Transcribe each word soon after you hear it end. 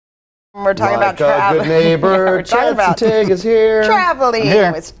We're talking like about traveling. Good neighbor, Chad Sittig is here. Traveling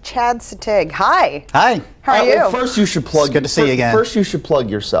with Chad Sittig. Hi. Hi. How are you? Well, first, you should plug. It's good to see you again. First, you should plug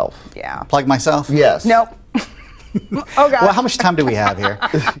yourself. Yeah. Plug myself? Yes. Nope. Oh God. Well, how much time do we have here?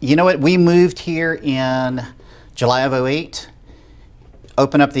 You know what? We moved here in July of '08.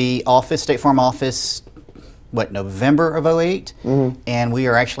 Opened up the office, State Farm office, November of '08, and we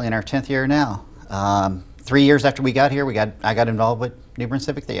are actually in our 10th year now. 3 years after we got here, I got involved with New Bern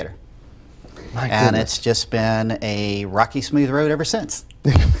Civic Theater. And it's just been a rocky smooth road ever since.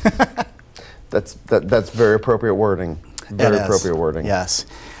 That's very appropriate wording. Very appropriate wording. Yes.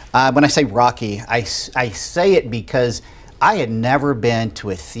 When I say rocky, I say it because I had never been to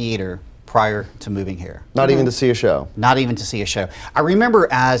a theater prior to moving here. Not even to see a show. Not even to see a show. I remember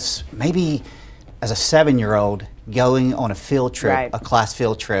maybe as a 7-year-old going on a field trip, a class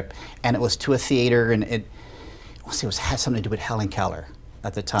field trip, and it was to a theater, and it had something to do with Helen Keller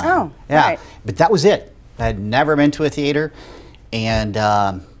at the time. Oh, yeah. right. But that was it. I had never been to a theater, and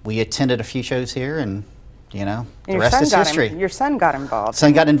we attended a few shows here, and you know, the rest is history. Your son got involved.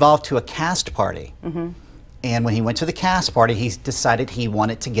 Son got involved to a cast party, and when he went to the cast party, he decided he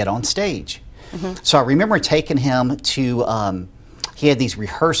wanted to get on stage. So I remember taking him to. He had these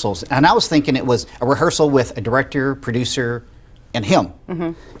rehearsals, and I was thinking it was a rehearsal with a director, producer, and him.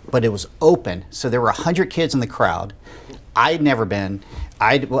 But it was open, so there were 100 kids in the crowd. I'd never been.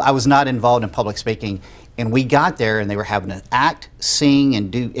 I was not involved in public speaking, and we got there, and they were having to act, sing,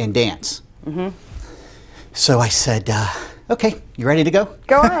 and dance. So I said, "Okay, you ready to go?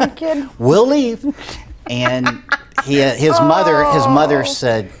 Go on, kid. We'll leave." And his mother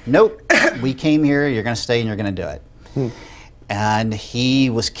said, "Nope, we came here. You're going to stay, and you're going to do it." And he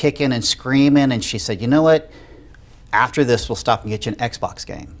was kicking and screaming, and she said, "You know what? After this, we'll stop and get you an Xbox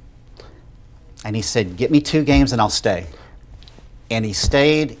game." And he said, "Get me 2 games and I'll stay." And he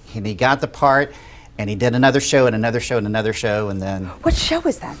stayed, and he got the part, and he did another show and another show and another show, and then... What show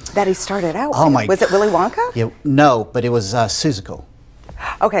was that he started out Oh with? my Was it Willy Wonka? Yeah, no, but it was Seussical.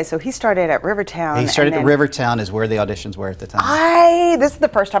 Okay, so he started at Rivertown. He started at Rivertown is where the auditions were at the time. This is the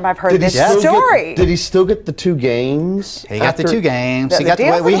first time I've heard this story. Did he still get the 2 games? He got the 2 games.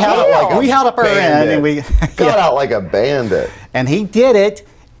 We held up our end, and we got out like a bandit. And he did it,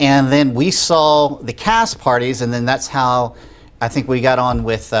 and then we saw the cast parties, and then that's how I think we got on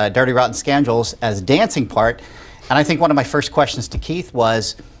with Dirty Rotten Scoundrels as dancing part. And I think one of my first questions to Keith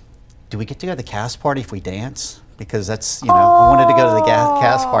was, "Do we get to go to the cast party if we dance?" Because that's, I wanted to go to the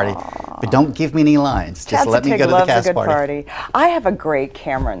cast party. But don't give me any lines. Just let me go to the cast party. I have a great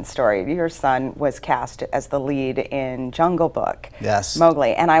Cameron story. Your son was cast as the lead in Jungle Book. Yes.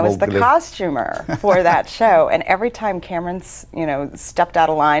 Mowgli. And I was the costumer for that show. And every time Cameron's, stepped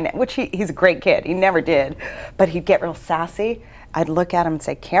out of line, which he's a great kid. He never did. But he'd get real sassy. I'd look at him and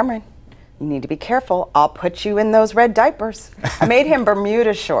say, "Cameron, you need to be careful. I'll put you in those red diapers." I made him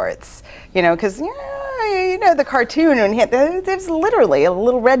Bermuda shorts, because, the cartoon, and there's literally a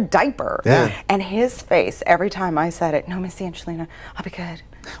little red diaper. Yeah. And his face, every time I said it, "No, Miss Angelina, I'll be good."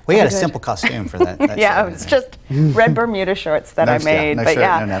 We had a simple costume for that. Yeah, it was just red Bermuda shorts that I made. No but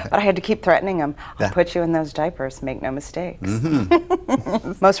shirt, but I had to keep threatening him. "I'll put you in those diapers, make no mistakes."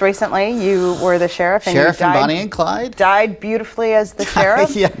 Most recently, you were the sheriff. And Sheriff and Bonnie and Clyde. Died beautifully as the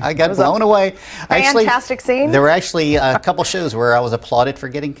sheriff. Yeah, I got blown away. Fantastic scene. There were actually a couple shows where I was applauded for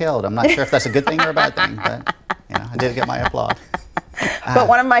getting killed. I'm not sure if that's a good thing or a bad thing, but I did get my applaud. But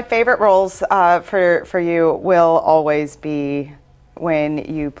one of my favorite roles for you will always be when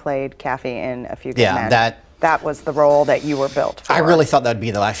you played Kathy in A Few Good Men. That was the role that you were built for. I really thought that would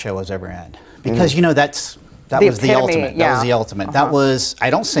be the last show I was ever in. Because, that was the ultimate. That was the ultimate. That was, I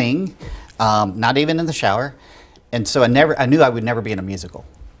don't sing, not even in the shower. And so I knew I would never be in a musical.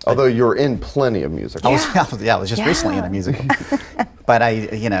 Although you were in plenty of musicals. I was just recently in a musical. But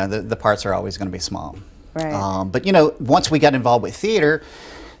the parts are always going to be small. Right. But once we got involved with theater,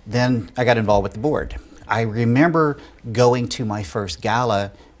 then I got involved with the board. I remember going to my first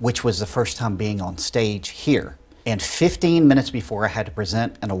gala, which was the first time being on stage here. And 15 minutes before I had to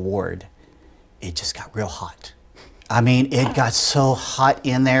present an award, it just got real hot. I mean, it got so hot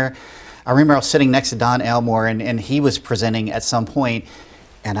in there. I remember I was sitting next to Don Elmore, and he was presenting at some point,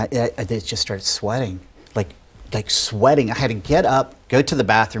 and I just started sweating, like sweating. I had to get up, go to the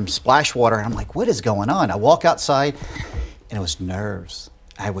bathroom, splash water, and I'm like, what is going on? I walk outside, and it was nerves.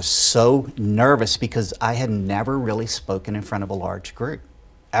 I was so nervous because I had never really spoken in front of a large group,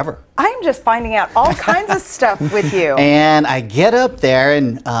 ever. I'm just finding out all kinds of stuff with you. And I get up there,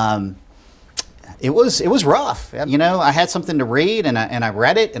 and it was rough. I had something to read, and I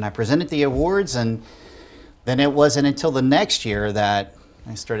read it, and I presented the awards, and then it wasn't until the next year that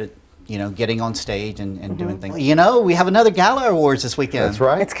I started you know, getting on stage and doing things. You know, we have another Gala Awards this weekend. That's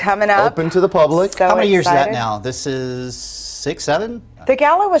right. It's coming up. Open to the public. So How many years is that excited. now? This is 6, 7? The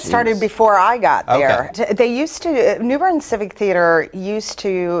gala was started before I got there. Okay. They used to, New Bern Civic Theater used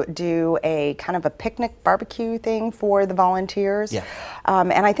to do a kind of a picnic barbecue thing for the volunteers. Yeah.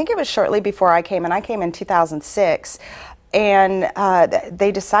 And I think it was shortly before I came, and I came in 2006. And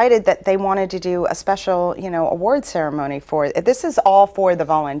they decided that they wanted to do a special, you know, award ceremony for it. This is all for the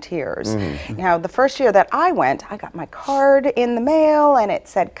volunteers. Now, the first year that I went, I got my card in the mail, and it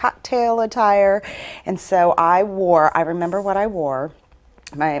said cocktail attire. And so I remember what I wore.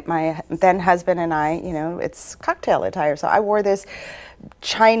 My then husband and I, you know, it's cocktail attire. So I wore this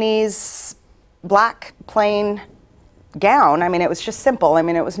Chinese black plain gown. I mean, it was just simple. I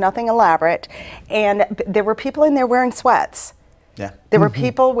mean, it was nothing elaborate. And there were people in there wearing sweats. Yeah. There were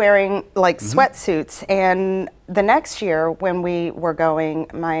people wearing like sweatsuits. And the next year when we were going,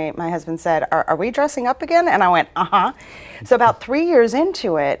 my husband said, are we dressing up again? And I went, uh-huh. So about 3 years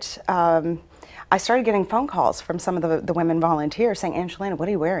into it, I started getting phone calls from some of the women volunteers saying, Angelina, what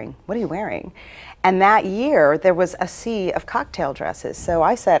are you wearing? What are you wearing? And that year there was a sea of cocktail dresses. So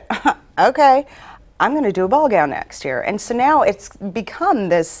I said, okay, I'm going to do a ball gown next year. And so now it's become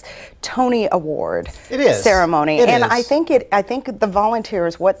this Tony Award ceremony. And I think the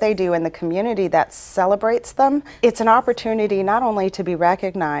volunteers, what they do in the community that celebrates them, it's an opportunity not only to be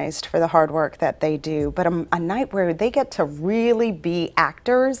recognized for the hard work that they do, but a night where they get to really be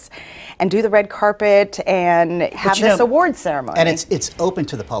actors and do the red carpet and have this award ceremony. And it's open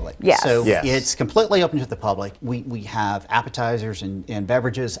to the public. Yes. So Yes. it's completely open to the public. We have appetizers and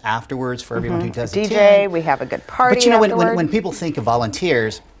beverages afterwards for everyone who does DJ, attend. we have a good party. But you know, afterward. when people think of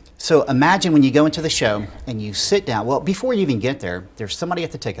volunteers, so imagine when you go into the show and you sit down. Well, before you even get there, there's somebody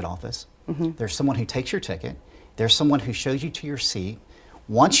at the ticket office. There's someone who takes your ticket. There's someone who shows you to your seat.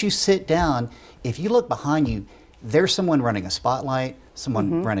 Once you sit down, if you look behind you, there's someone running a spotlight,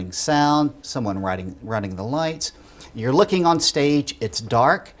 someone running sound, someone running the lights. You're looking on stage. It's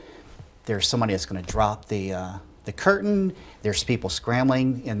dark. There's somebody that's going to drop the curtain. There's people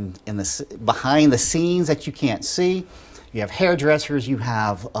scrambling in the behind the scenes that you can't see. You have hairdressers. You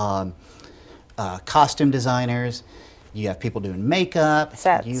have costume designers. You have people doing makeup.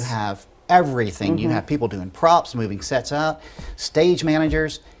 Sets. You have everything. You have people doing props, moving sets out. Stage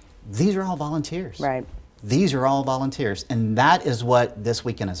managers. These are all volunteers. Right. These are all volunteers, and that is what this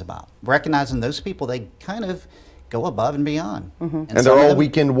weekend is about. Recognizing those people, they kind of go above and beyond. And they're all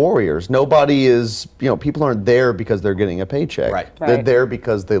weekend warriors. Nobody is, you know, people aren't there because they're getting a paycheck. Right. They're Right. there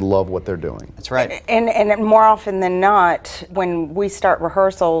because they love what they're doing. That's right. And more often than not, when we start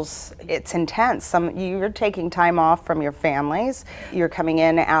rehearsals, it's intense. You're taking time off from your families. You're coming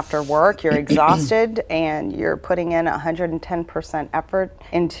in after work. You're exhausted, and you're putting in 110% effort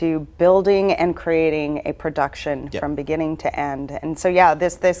into building and creating a production from beginning to end. And so, yeah,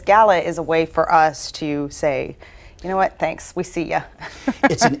 this gala is a way for us to say, you know what? Thanks. We see ya.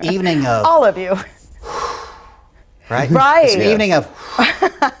 It's an evening of all of you. right. Right. It's an evening of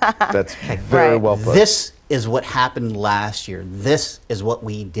That's very Right. well put. this is what happened last year. This is what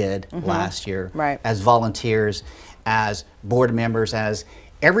we did last year Right. as volunteers, as board members, as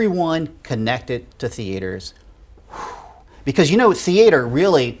everyone connected to theaters. Because you know, theater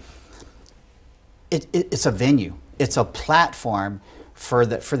really, it's a venue. It's a platform for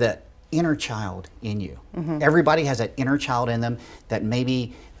the inner child in you. Everybody has that inner child in them that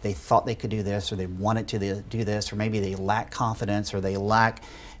maybe they thought they could do this, or they wanted to do this, or maybe they lack confidence, or they lack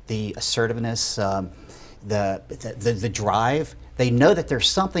the assertiveness, the drive. They know that there's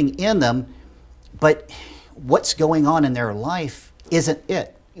something in them, but what's going on in their life isn't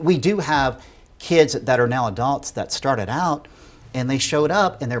it. We do have kids that are now adults that started out and they showed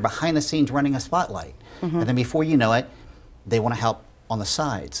up and they're behind the scenes running a spotlight. And then before you know it, they want to help on the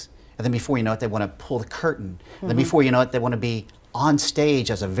sides. And then before you know it, they want to pull the curtain. And then before you know it, they want to be on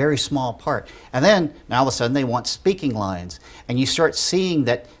stage as a very small part. And then now all of a sudden they want speaking lines. And you start seeing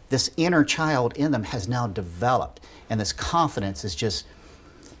that this inner child in them has now developed. And this confidence is just,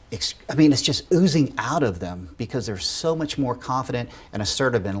 it's just oozing out of them because they're so much more confident and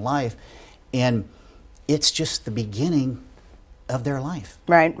assertive in life. And it's just the beginning of their life.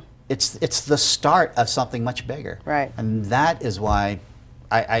 Right. It's the start of something much bigger. Right. And that is why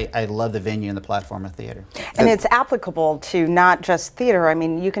I love the venue and the platform of theater. And it's applicable to not just theater. I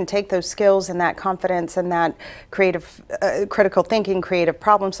mean, you can take those skills and that confidence and that creative, critical thinking, creative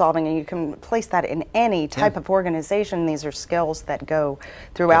problem solving, and you can place that in any type of organization. These are skills that go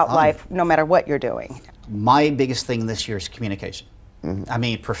throughout life, no matter what you're doing. My biggest thing this year is communication. I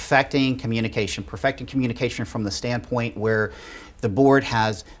mean, perfecting communication from the standpoint where The board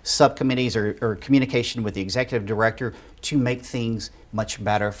has subcommittees or communication with the executive director to make things much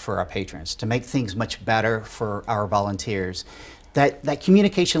better for our patrons, to make things much better for our volunteers. That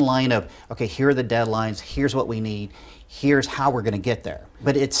communication line of, okay, here are the deadlines, here's what we need, here's how we're going to get there.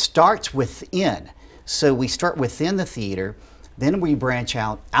 But it starts within. So we start within the theater, then we branch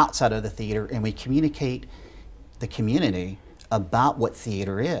out outside of the theater, and we communicate the community about what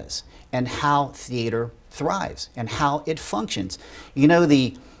theater is and how theater thrives and how it functions. You know,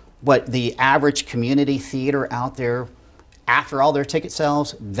 the average community theater out there, after all their ticket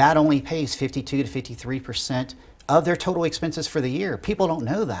sales, that only pays 52 to 53% of their total expenses for the year. People don't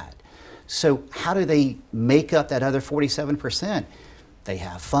know that. So how do they make up that other 47%? They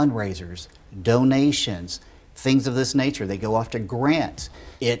have fundraisers, donations, things of this nature. They go off to grants.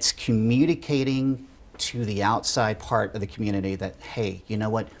 It's communicating to the outside part of the community that, hey, you know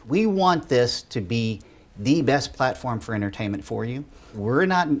what? We want this to be the best platform for entertainment for you. We're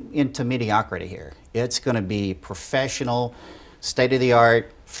not into mediocrity here. It's going to be professional,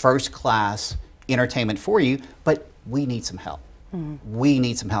 state-of-the-art, first-class entertainment for you, but we need some help. We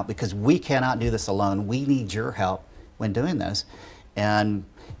need some help because we cannot do this alone. We need your help when doing this. And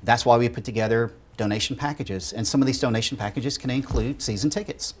that's why we put together donation packages. And some of these donation packages can include season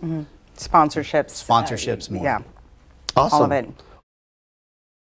tickets. Sponsorships. Sponsorships, more. Yeah. Awesome. All of it.